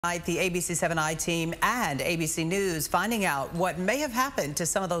The ABC7 I-Team and ABC News finding out what may have happened to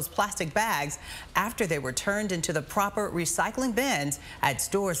some of those plastic bags after they were turned into the proper recycling bins at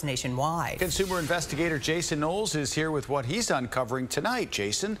stores nationwide. Consumer investigator Jason Knowles is here with what he's uncovering tonight.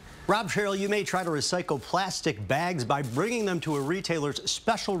 Jason? Rob, Cheryl, you may try to recycle plastic bags by bringing them to a retailer's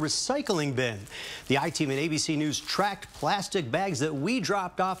special recycling bin. The I-Team and ABC News tracked plastic bags that we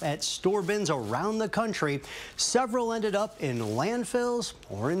dropped off at store bins around the country. Several ended up in landfills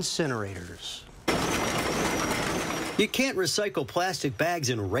or incinerators. You can't recycle plastic bags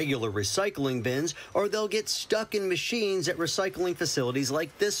in regular recycling bins, or they'll get stuck in machines at recycling facilities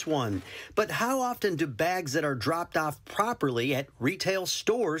like this one. But how often do bags that are dropped off properly at retail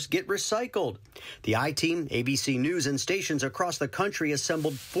stores get recycled? The I-Team, ABC News, and stations across the country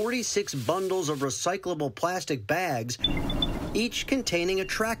assembled 46 bundles of recyclable plastic bags, each containing a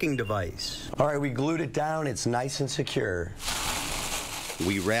tracking device. All right, we glued it down. It's nice and secure.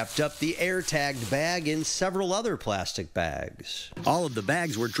 We wrapped up the air-tagged bag in several other plastic bags. All of the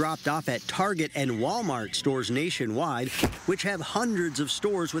bags were dropped off at Target and Walmart stores nationwide, which have hundreds of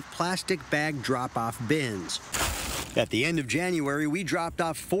stores with plastic bag drop-off bins. At the end of January, we dropped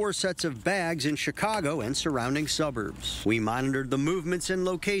off 4 sets of bags in Chicago and surrounding suburbs. We monitored the movements and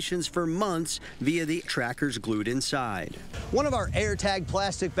locations for months via the trackers glued inside. One of our air-tagged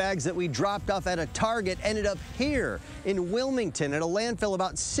plastic bags that we dropped off at a Target ended up here in Wilmington at a landfill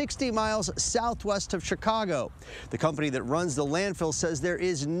about 60 miles southwest of Chicago. The company that runs the landfill says there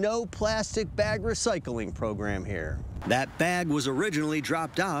is no plastic bag recycling program here. That bag was originally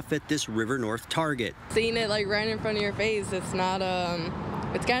dropped off at this River North Target. Seeing it like right in front of your face, it's not,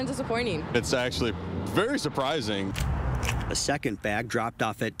 it's kind of disappointing. It's actually very surprising. A second bag dropped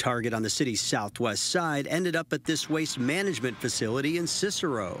off at Target on the city's southwest side ended up at this waste management facility in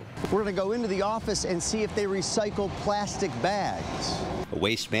Cicero. We're going to go into the office and see if they recycle plastic bags. A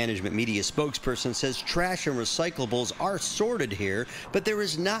waste management media spokesperson says trash and recyclables are sorted here, but there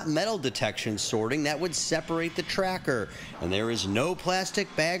is not metal detection sorting that would separate the tracker, and there is no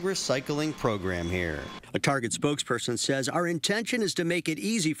plastic bag recycling program here. A Target spokesperson says our intention is to make it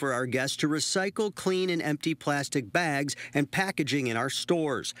easy for our guests to recycle, clean, and empty plastic bags and packaging in our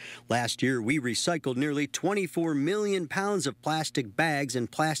stores. Last year, we recycled nearly 24 million pounds of plastic bags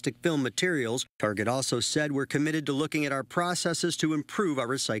and plastic film materials. Target also said we're committed to looking at our processes to improve our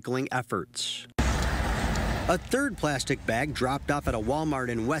recycling efforts. A third plastic bag dropped off at a Walmart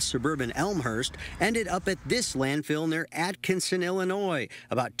in west suburban Elmhurst ended up at this landfill near Atkinson, Illinois,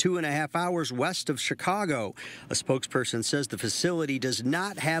 about 2.5 hours west of Chicago. A spokesperson says the facility does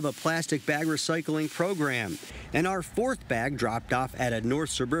not have a plastic bag recycling program. And our fourth bag dropped off at a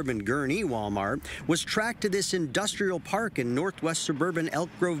north suburban Gurnee Walmart was tracked to this industrial park in northwest suburban Elk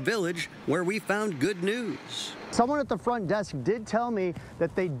Grove Village, where we found good news. Someone at the front desk did tell me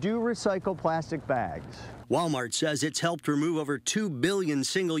that they do recycle plastic bags. Walmart says it's helped remove over 2 billion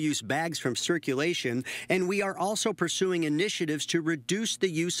single-use bags from circulation, and we are also pursuing initiatives to reduce the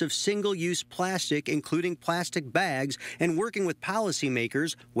use of single-use plastic, including plastic bags, and working with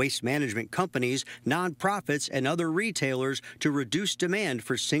policymakers, waste management companies, nonprofits, and other retailers to reduce demand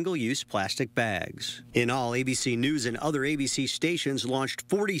for single-use plastic bags. In all, ABC News and other ABC stations launched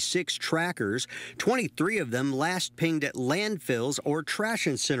 46 trackers. 23 of them last pinged at landfills or trash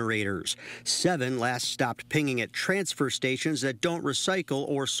incinerators. 7 last stopped pinging at transfer stations that don't recycle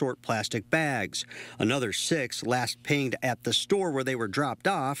or sort plastic bags. Another 6 last pinged at the store where they were dropped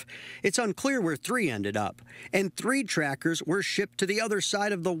off. It's unclear where 3 ended up. And 3 trackers were shipped to the other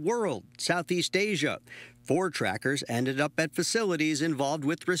side of the world, Southeast Asia. 4 trackers ended up at facilities involved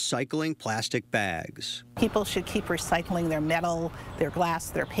with recycling plastic bags. People should keep recycling their metal, their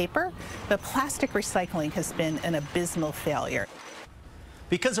glass, their paper, but plastic recycling has been an abysmal failure.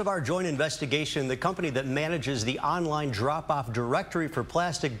 Because of our joint investigation, the company that manages the online drop-off directory for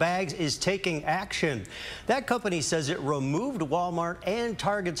plastic bags is taking action. That company says it removed Walmart and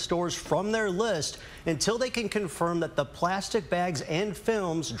Target stores from their list until they can confirm that the plastic bags and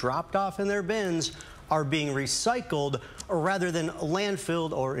films dropped off in their bins are being recycled rather than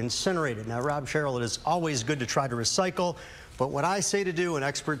landfilled or incinerated. Now, Rob, Cheryl, it is always good to try to recycle, but what I say to do and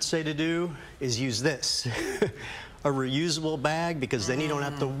experts say to do is use this. A reusable bag, because then you don't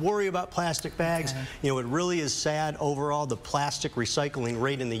have to worry about plastic bags. Okay. You know, it really is sad. Overall, the plastic recycling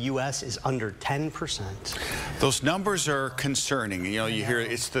rate in the U.S. is under 10%. Those numbers are concerning. You know, you hear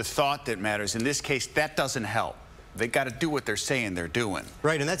it's the thought that matters. In this case, that doesn't help. they got to do what they're saying they're doing.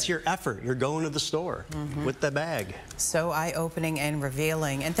 Right, and that's your effort. You're going to the store with the bag. So eye-opening and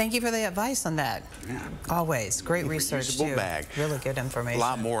revealing. And thank you for the advice on that. Yeah. Always. Great research, Reusable too. bag. Really good information. A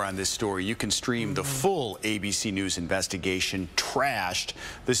lot more on this story. You can stream the full ABC News investigation, Trashed,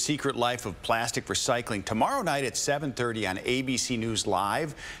 The Secret Life of Plastic Recycling, tomorrow night at 7:30 on ABC News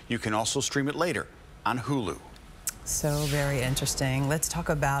Live. You can also stream it later on Hulu. So very interesting. Let's talk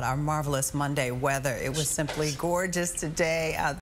about our marvelous Monday weather. It was simply gorgeous today out